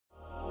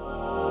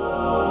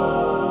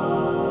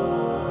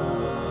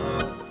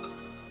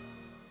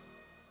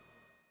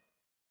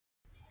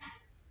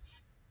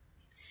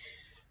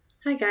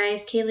Hi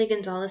guys, Kaylee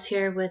Gonzalez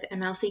here with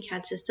MLC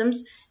CAD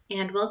Systems,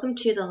 and welcome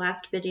to the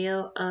last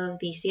video of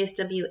the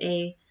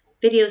CSWA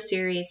video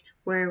series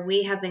where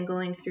we have been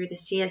going through the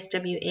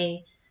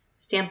CSWA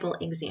sample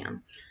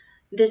exam.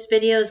 This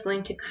video is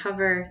going to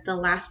cover the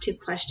last two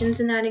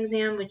questions in that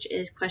exam, which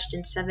is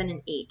questions 7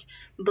 and 8.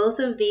 Both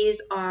of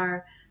these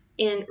are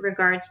in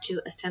regards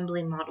to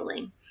assembly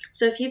modeling.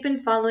 So if you've been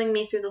following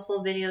me through the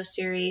whole video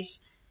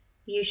series,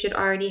 you should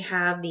already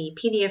have the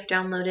PDF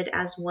downloaded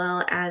as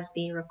well as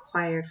the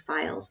required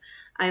files.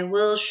 I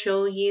will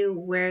show you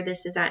where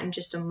this is at in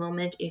just a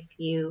moment if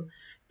you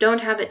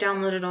don't have it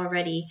downloaded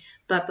already,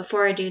 but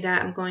before I do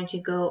that, I'm going to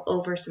go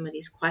over some of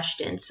these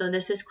questions. So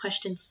this is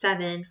question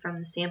 7 from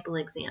the sample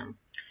exam.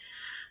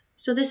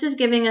 So this is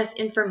giving us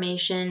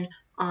information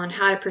on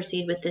how to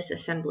proceed with this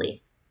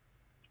assembly.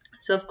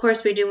 So of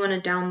course we do want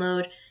to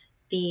download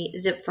the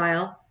zip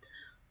file.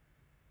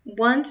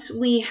 Once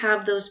we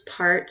have those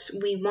parts,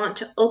 we want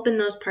to open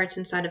those parts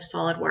inside of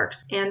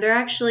SOLIDWORKS, and they're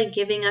actually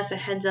giving us a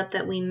heads up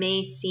that we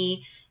may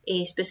see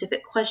a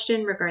specific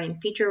question regarding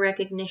feature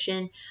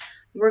recognition.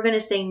 We're going to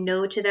say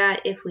no to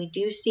that if we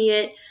do see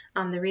it.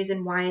 The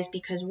reason why is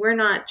because we're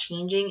not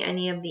changing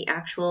any of the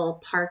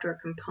actual part or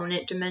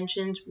component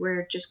dimensions.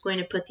 We're just going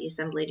to put the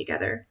assembly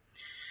together.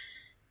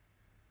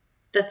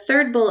 The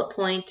third bullet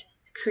point,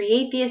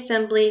 create the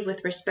assembly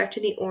with respect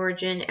to the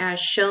origin as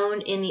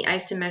shown in the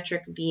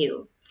isometric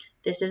view.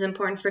 This is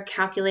important for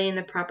calculating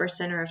the proper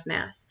center of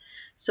mass.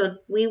 So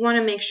we want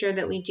to make sure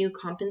that we do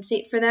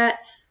compensate for that,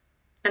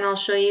 and I'll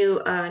show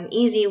you an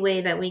easy way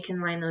that we can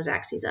line those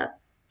axes up.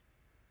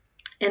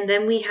 And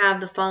then we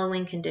have the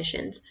following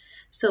conditions.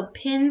 So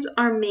pins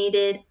are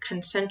mated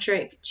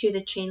concentric to the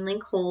chain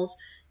link holes,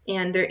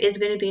 and there is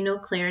going to be no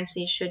clearance.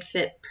 These should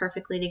fit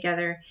perfectly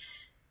together.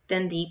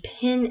 Then the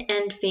pin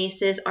end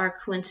faces are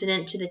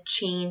coincident to the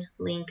chain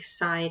link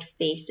side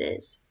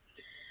faces.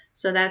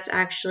 So that's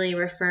actually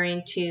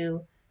referring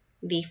to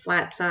the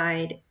flat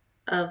side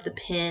of the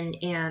pin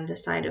and the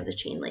side of the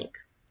chain link.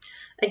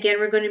 Again,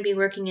 we're going to be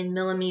working in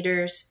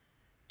millimeters,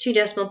 2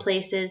 decimal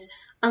places.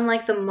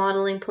 Unlike the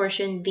modeling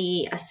portion,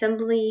 the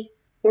assembly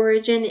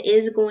origin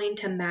is going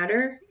to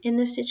matter in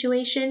this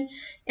situation.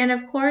 And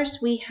of course,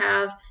 we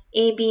have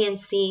A, B, and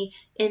C.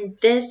 In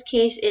this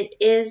case, it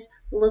is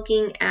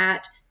looking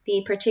at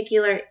the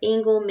particular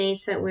angle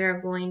mates that we are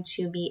going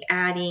to be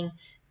adding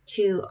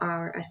to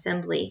our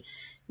assembly.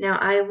 Now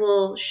I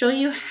will show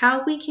you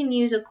how we can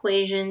use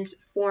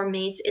equations for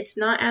mates. It's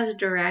not as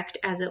direct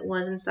as it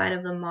was inside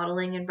of the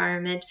modeling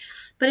environment,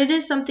 but it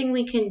is something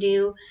we can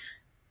do,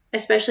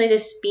 especially to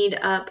speed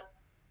up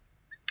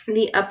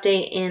the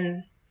update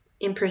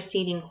in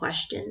preceding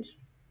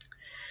questions.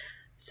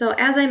 So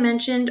as I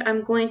mentioned,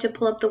 I'm going to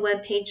pull up the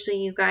web page so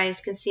you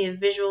guys can see a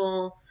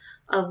visual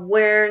of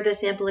where the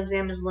sample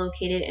exam is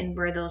located and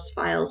where those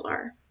files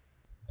are.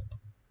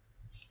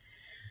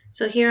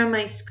 So here on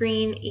my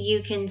screen,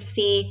 you can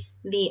see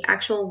the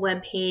actual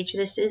web page.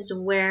 This is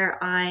where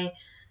I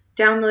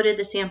downloaded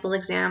the sample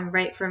exam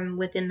right from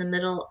within the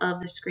middle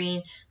of the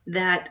screen.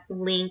 That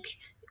link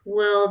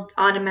will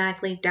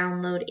automatically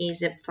download a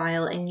zip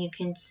file, and you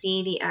can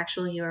see the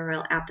actual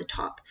URL at the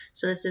top.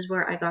 So this is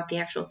where I got the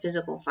actual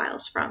physical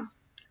files from.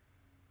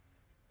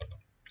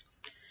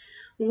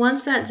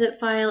 Once that zip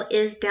file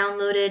is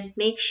downloaded,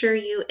 make sure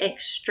you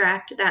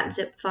extract that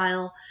zip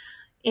file,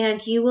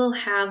 and you will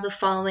have the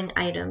following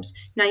items.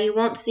 Now you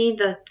won't see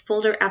the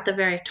folder at the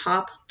very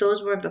top.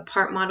 Those were the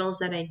part models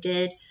that I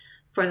did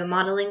for the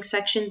modeling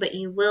section, but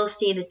you will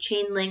see the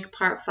chain link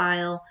part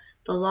file,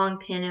 the long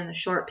pin and the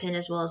short pin,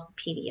 as well as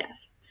the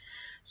PDF.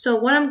 So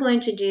what I'm going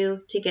to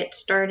do to get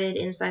started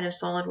inside of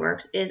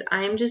SOLIDWORKS is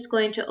I'm just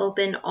going to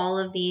open all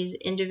of these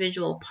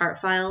individual part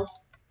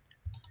files.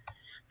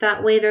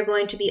 That way they're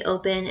going to be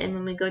open, and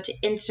when we go to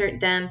insert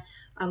them,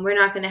 we're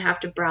not going to have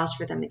to browse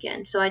for them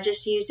again. So I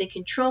just used a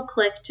control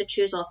click to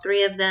choose all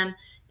 3 of them,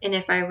 and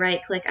if I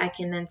right click, I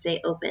can then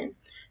say open.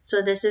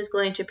 So this is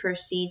going to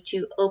proceed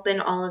to open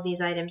all of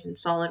these items in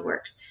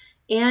SOLIDWORKS.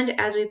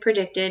 And as we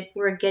predicted,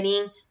 we're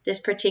getting this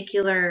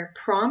particular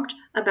prompt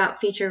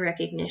about feature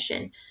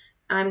recognition.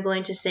 I'm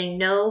going to say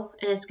no,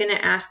 and it's going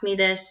to ask me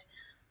this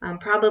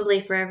probably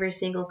for every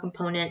single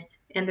component.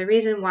 And the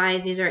reason why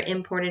is these are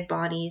imported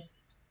bodies.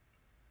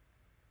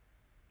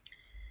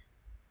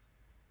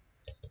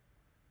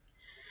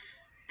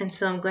 And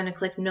so I'm going to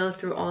click no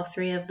through all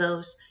 3 of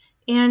those.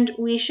 And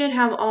we should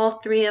have all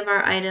 3 of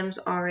our items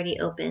already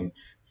open.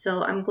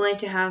 So I'm going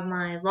to have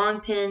my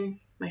long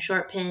pin, my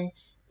short pin,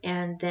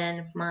 and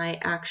then my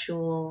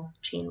actual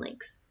chain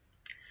links.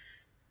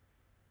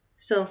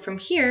 So from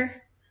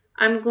here,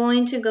 I'm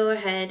going to go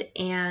ahead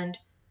and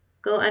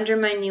go under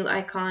my new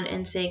icon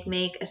and say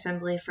make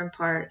assembly from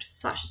part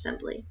 /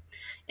 assembly.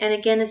 And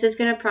again, this is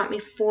going to prompt me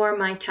for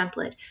my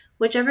template.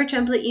 Whichever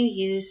template you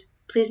use,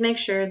 please make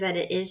sure that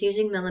it is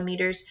using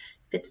millimeters.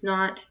 If it's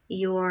not,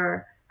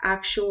 your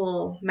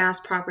actual mass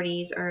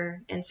properties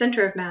and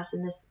center of mass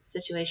in this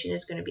situation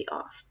is going to be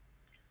off.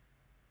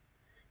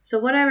 So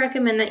what I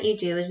recommend that you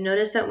do is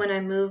notice that when I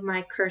move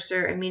my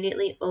cursor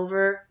immediately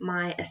over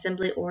my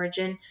assembly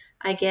origin,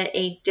 I get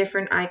a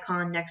different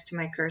icon next to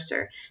my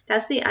cursor.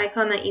 That's the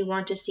icon that you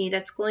want to see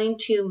that's going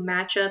to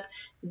match up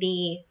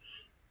the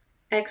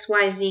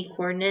XYZ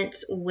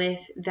coordinates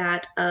with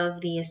that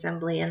of the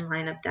assembly and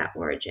line up that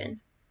origin.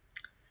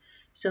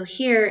 So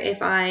here,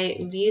 if I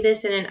view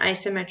this in an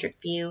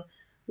isometric view,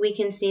 we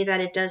can see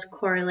that it does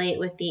correlate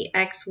with the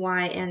X,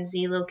 Y, and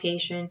Z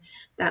location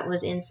that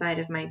was inside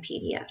of my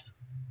PDF.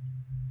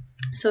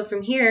 So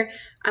from here,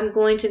 I'm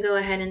going to go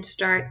ahead and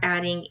start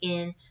adding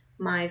in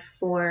my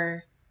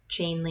 4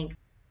 chain link.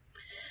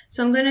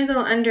 So I'm going to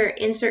go under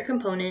Insert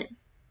Component,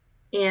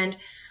 and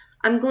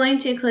I'm going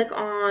to click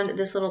on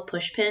this little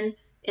push pin,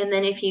 and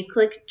then if you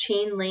click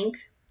Chain Link,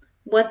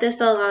 what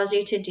this allows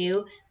you to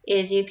do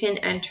is you can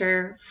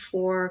enter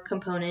 4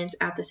 components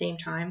at the same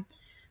time.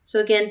 So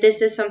again,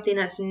 this is something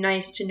that's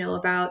nice to know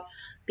about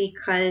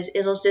because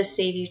it'll just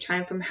save you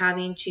time from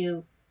having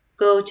to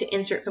go to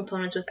insert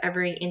components with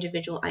every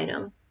individual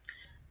item.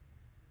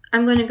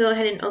 I'm going to go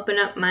ahead and open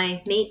up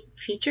my Mate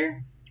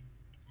feature.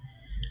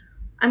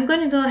 I'm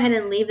going to go ahead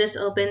and leave this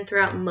open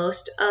throughout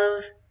most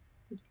of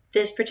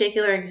this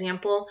particular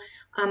example.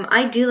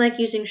 I do like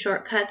using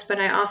shortcuts, but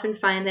I often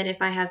find that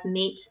if I have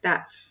mates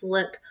that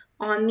flip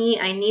on me,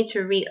 I need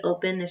to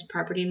reopen this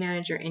property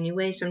manager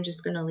anyway, so I'm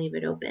just going to leave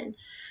it open.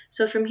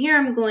 So from here,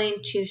 I'm going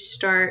to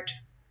start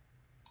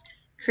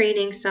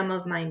creating some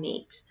of my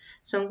mates.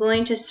 So I'm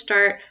going to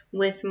start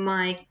with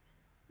my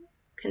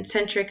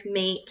Concentric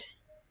Mate,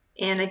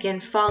 and again,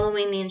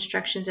 following the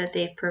instructions that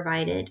they've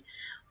provided.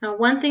 Now,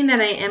 one thing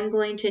that I am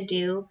going to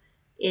do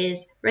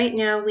is right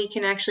now we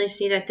can actually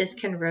see that this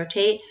can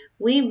rotate.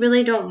 We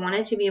really don't want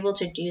it to be able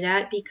to do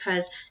that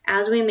because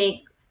as we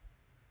make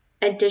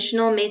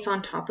additional mates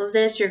on top of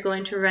this, you're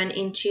going to run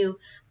into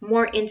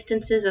more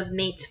instances of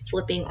mates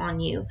flipping on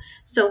you.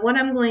 So what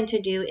I'm going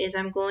to do is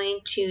I'm going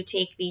to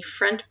take the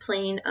front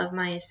plane of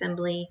my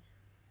assembly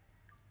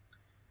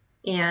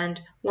and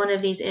one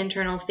of these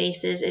internal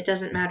faces, it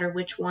doesn't matter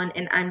which one,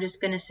 and I'm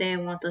just going to say I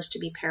want those to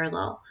be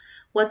parallel.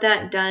 What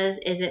that does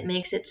is it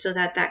makes it so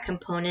that that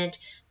component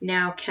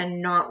now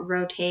cannot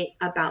rotate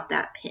about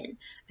that pin.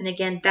 And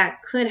again,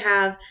 that could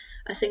have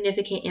a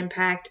significant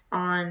impact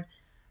on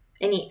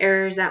any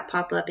errors that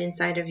pop up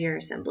inside of your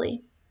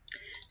assembly.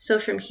 So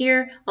from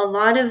here, a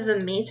lot of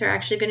the mates are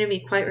actually going to be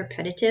quite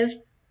repetitive.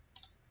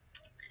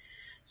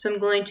 So I'm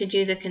going to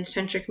do the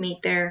concentric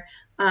mate there.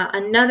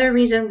 Another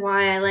reason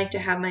why I like to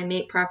have my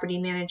mate property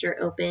manager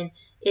open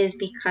is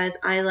because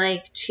I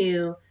like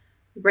to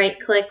right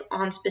click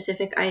on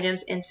specific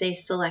items and say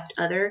select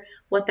other.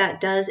 What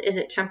that does is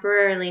it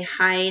temporarily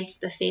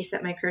hides the face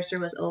that my cursor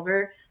was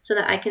over so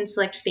that I can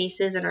select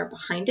faces that are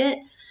behind it.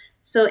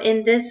 So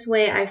in this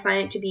way, I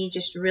find it to be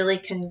just really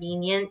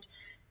convenient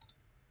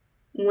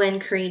when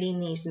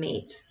creating these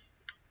mates.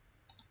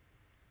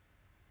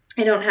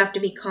 I don't have to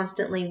be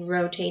constantly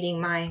rotating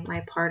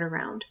my part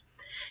around.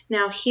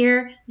 Now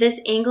here,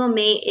 this angle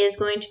mate is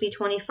going to be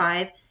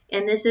 25,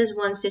 and this is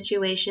one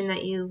situation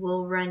that you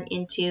will run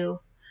into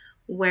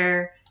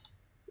where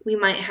we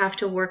might have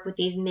to work with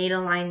these mate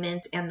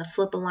alignments and the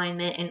flip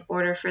alignment in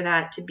order for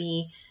that to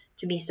be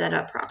set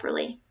up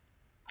properly.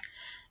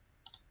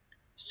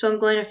 So I'm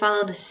going to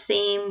follow the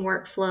same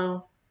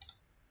workflow.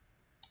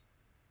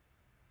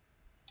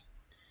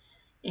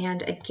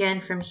 And again,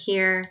 from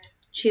here,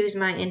 choose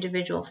my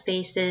individual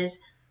faces.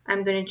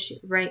 I'm going to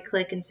right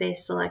click and say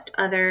select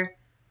other.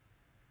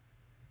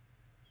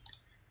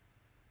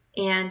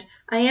 And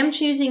I am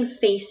choosing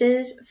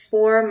faces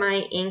for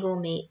my angle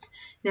mates.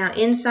 Now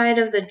inside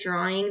of the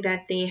drawing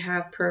that they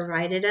have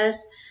provided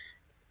us,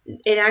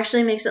 it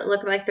actually makes it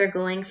look like they're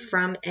going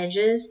from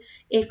edges.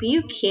 If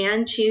you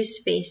can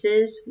choose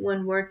faces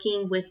when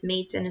working with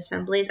mates and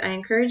assemblies, I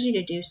encourage you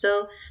to do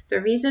so.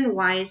 The reason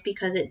why is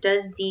because it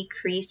does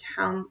decrease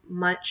how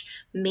much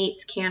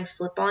mates can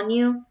flip on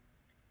you.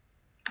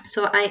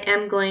 So I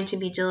am going to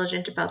be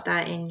diligent about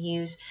that and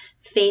use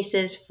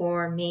faces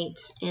for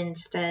mates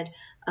instead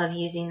of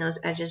using those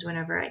edges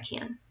whenever I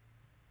can.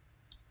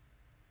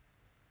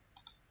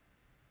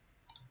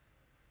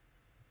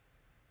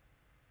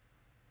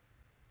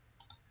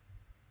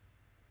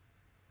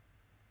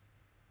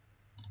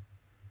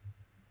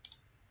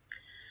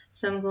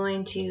 So I'm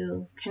going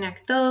to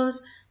connect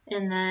those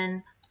and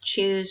then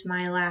choose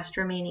my last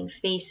remaining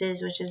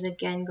faces, which is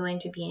again going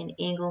to be an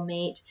angle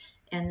mate,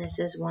 and this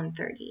is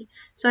 130.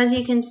 So as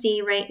you can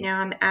see right now,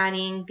 I'm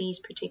adding these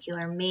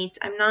particular mates.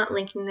 I'm not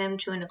linking them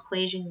to an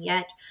equation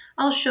yet.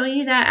 I'll show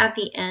you that at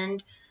the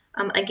end.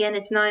 Again,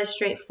 it's not as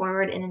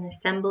straightforward in an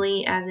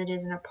assembly as it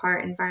is in a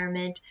part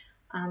environment,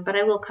 but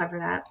I will cover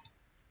that.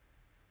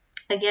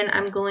 Again,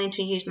 I'm going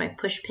to use my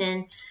push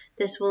pin.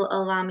 This will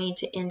allow me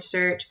to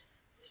insert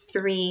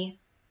 3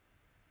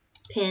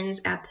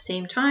 pins at the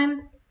same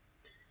time.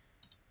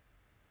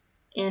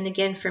 And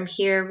again, from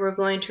here, we're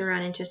going to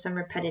run into some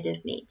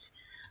repetitive mates.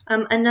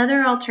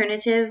 Another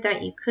alternative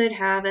that you could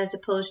have as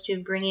opposed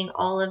to bringing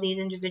all of these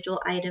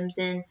individual items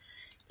in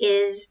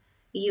is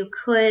you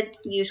could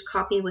use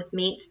copy with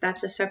mates.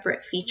 That's a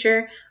separate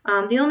feature.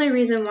 The only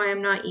reason why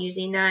I'm not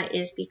using that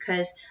is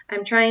because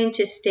I'm trying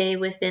to stay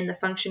within the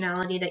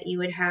functionality that you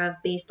would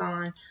have based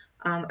on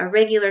a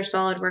regular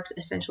SOLIDWORKS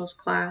Essentials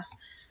class.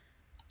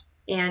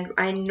 And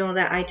I know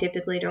that I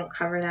typically don't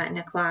cover that in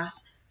a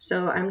class.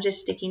 So I'm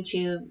just sticking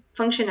to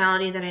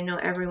functionality that I know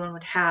everyone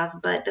would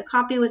have. But the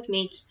copy with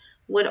mates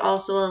would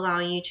also allow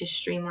you to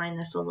streamline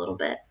this a little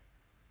bit.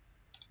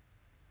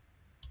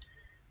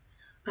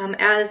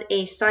 As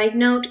a side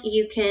note,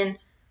 you can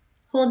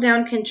hold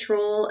down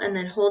Control and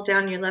then hold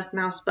down your left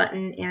mouse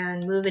button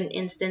and move an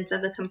instance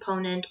of a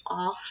component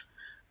off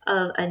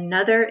of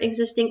another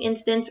existing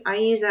instance. I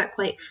use that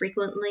quite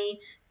frequently,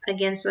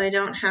 again, so I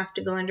don't have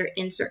to go under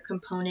Insert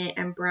Component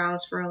and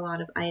browse for a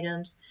lot of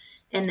items.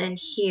 And then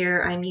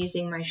here I'm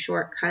using my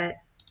shortcut.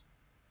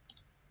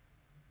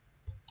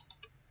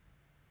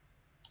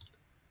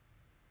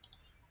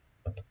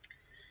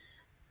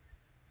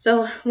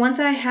 So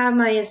once I have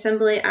my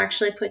assembly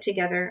actually put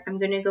together, I'm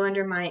going to go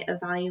under my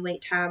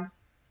Evaluate tab,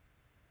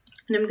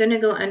 and I'm going to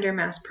go under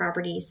Mass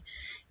Properties.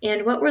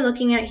 And what we're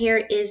looking at here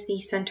is the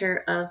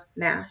center of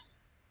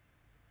mass.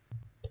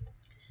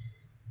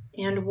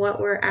 And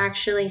what we're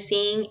actually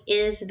seeing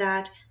is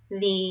that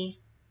the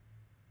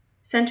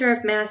center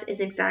of mass is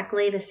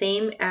exactly the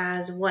same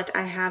as what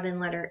I have in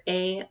letter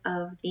A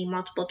of the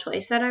multiple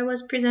choice that I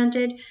was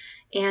presented,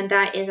 and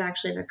that is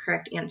actually the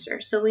correct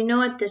answer. So we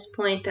know at this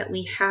point that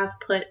we have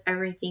put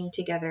everything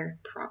together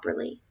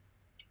properly.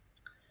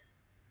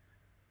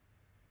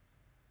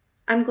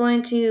 I'm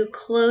going to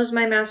close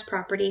my mass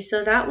property.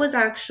 So that was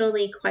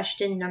actually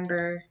question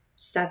number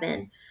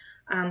 7.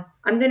 I'm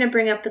going to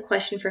bring up the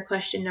question for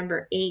question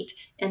number 8,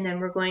 and then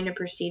we're going to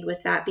proceed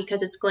with that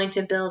because it's going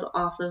to build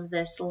off of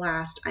this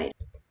last item.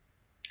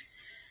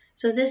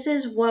 So this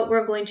is what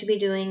we're going to be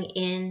doing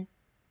in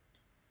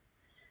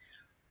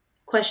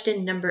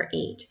question number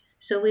 8.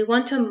 So we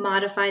want to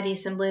modify the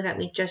assembly that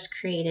we just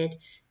created,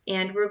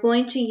 and we're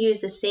going to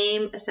use the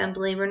same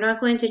assembly. We're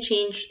not going to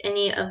change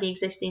any of the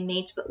existing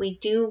mates, but we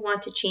do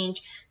want to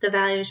change the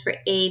values for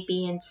A,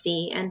 B, and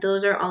C, and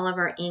those are all of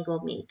our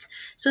angled mates.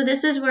 So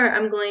this is where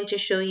I'm going to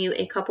show you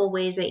a couple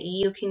ways that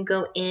you can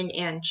go in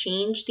and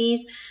change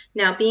these.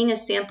 Now, being a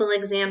sample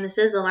exam, this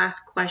is the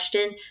last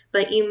question,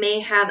 but you may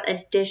have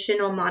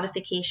additional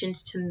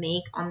modifications to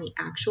make on the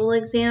actual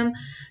exam.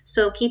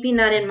 So keeping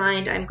that in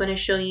mind, I'm going to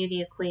show you the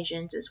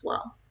equations as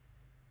well.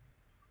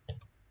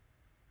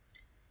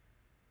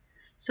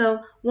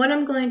 So what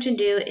I'm going to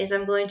do is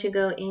I'm going to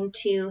go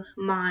into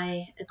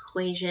my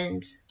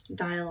equations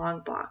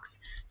dialog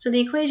box. So the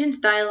equations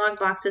dialog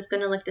box is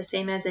going to look the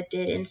same as it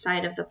did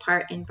inside of the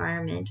part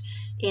environment.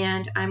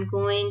 And I'm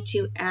going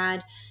to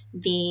add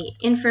the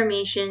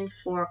information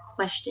for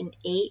question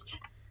 8.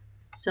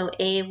 So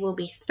A will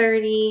be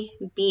 30,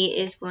 B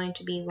is going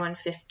to be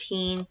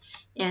 115,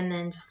 and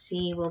then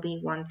C will be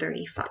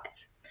 135.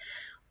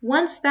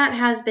 Once that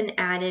has been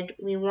added,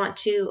 we want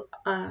to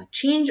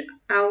change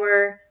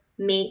our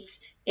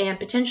mates and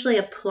potentially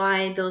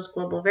apply those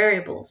global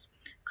variables.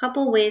 A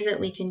couple ways that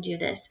we can do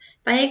this.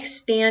 If I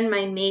expand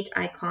my mate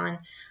icon,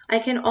 I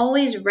can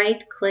always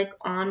right click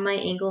on my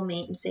angle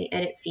mate and say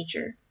edit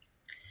feature.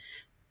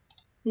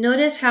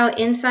 Notice how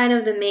inside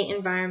of the mate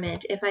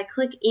environment, if I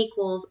click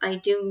equals, I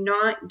do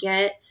not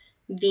get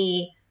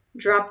the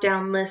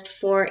drop-down list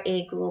for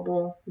a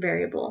global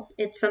variable.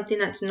 It's something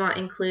that's not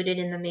included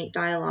in the mate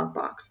dialog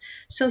box.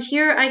 So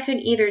here I could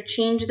either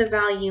change the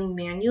value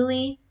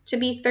manually to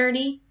be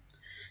 30.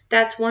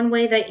 That's one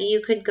way that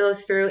you could go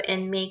through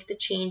and make the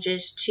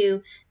changes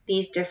to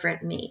these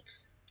different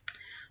mates.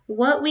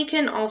 What we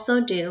can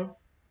also do,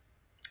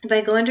 if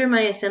I go under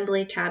my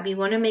assembly tab, you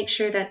want to make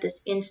sure that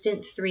this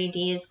instant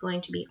 3D is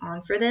going to be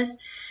on for this.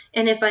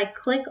 And if I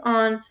click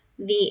on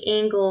the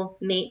angle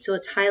mate, so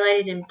it's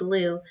highlighted in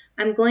blue,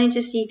 I'm going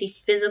to see the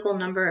physical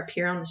number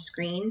appear on the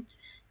screen.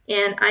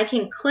 And I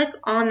can click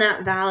on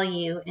that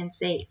value and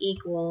say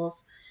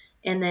equals,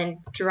 and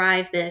then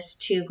drive this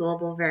to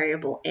global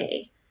variable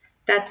A.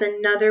 That's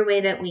another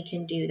way that we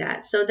can do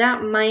that. So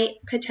that might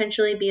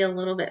potentially be a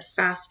little bit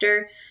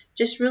faster.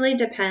 Just really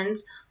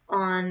depends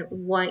on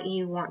what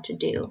you want to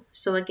do.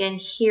 So again,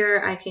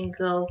 here I can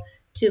go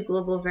to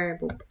global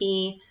variable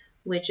B,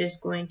 which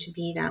is going to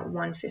be that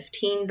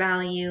 115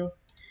 value,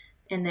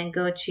 and then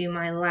go to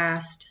my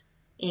last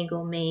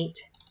angle mate,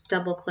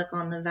 double click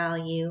on the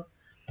value,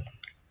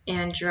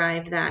 and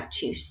drive that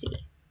to C.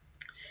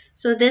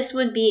 So this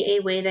would be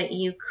a way that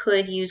you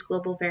could use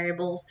global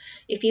variables.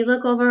 If you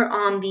look over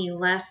on the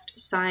left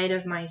side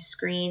of my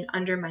screen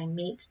under my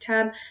mates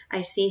tab,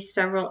 I see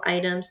several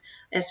items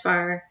as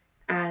far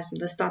as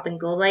the stop and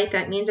go light.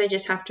 That means I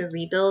just have to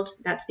rebuild.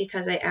 That's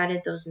because I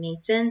added those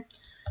mates in.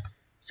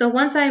 So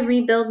once I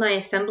rebuild my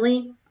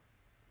assembly,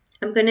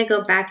 I'm going to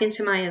go back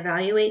into my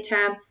evaluate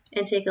tab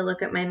and take a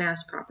look at my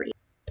mass property.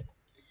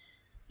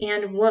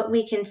 And what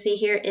we can see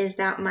here is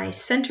that my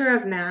center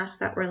of mass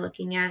that we're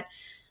looking at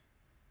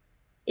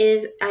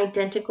is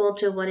identical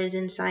to what is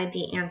inside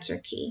the answer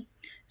key.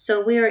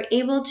 So we are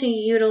able to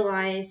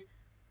utilize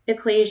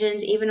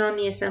equations even on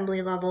the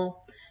assembly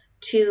level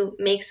to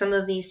make some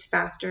of these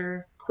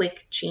faster,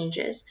 quick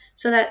changes.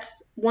 So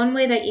that's one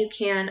way that you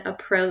can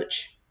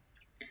approach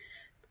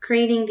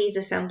creating these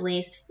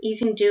assemblies. You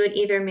can do it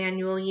either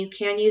manual, you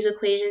can use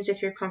equations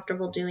if you're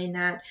comfortable doing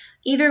that.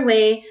 Either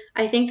way,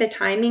 I think the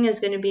timing is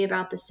going to be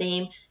about the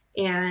same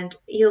and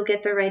you'll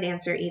get the right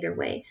answer either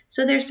way.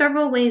 So there's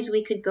several ways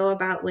we could go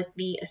about with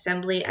the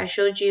assembly. I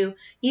showed you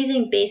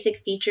using basic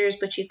features,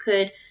 but you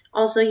could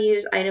also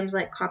use items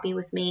like copy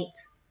with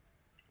mates.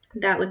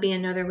 That would be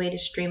another way to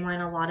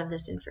streamline a lot of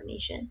this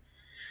information.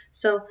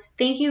 So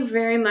thank you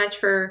very much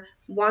for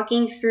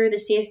walking through the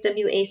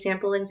CSWA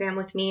sample exam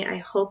with me. I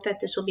hope that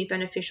this will be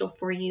beneficial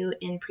for you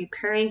in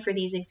preparing for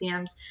these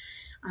exams.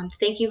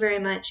 Thank you very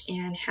much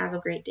and have a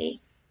great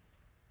day.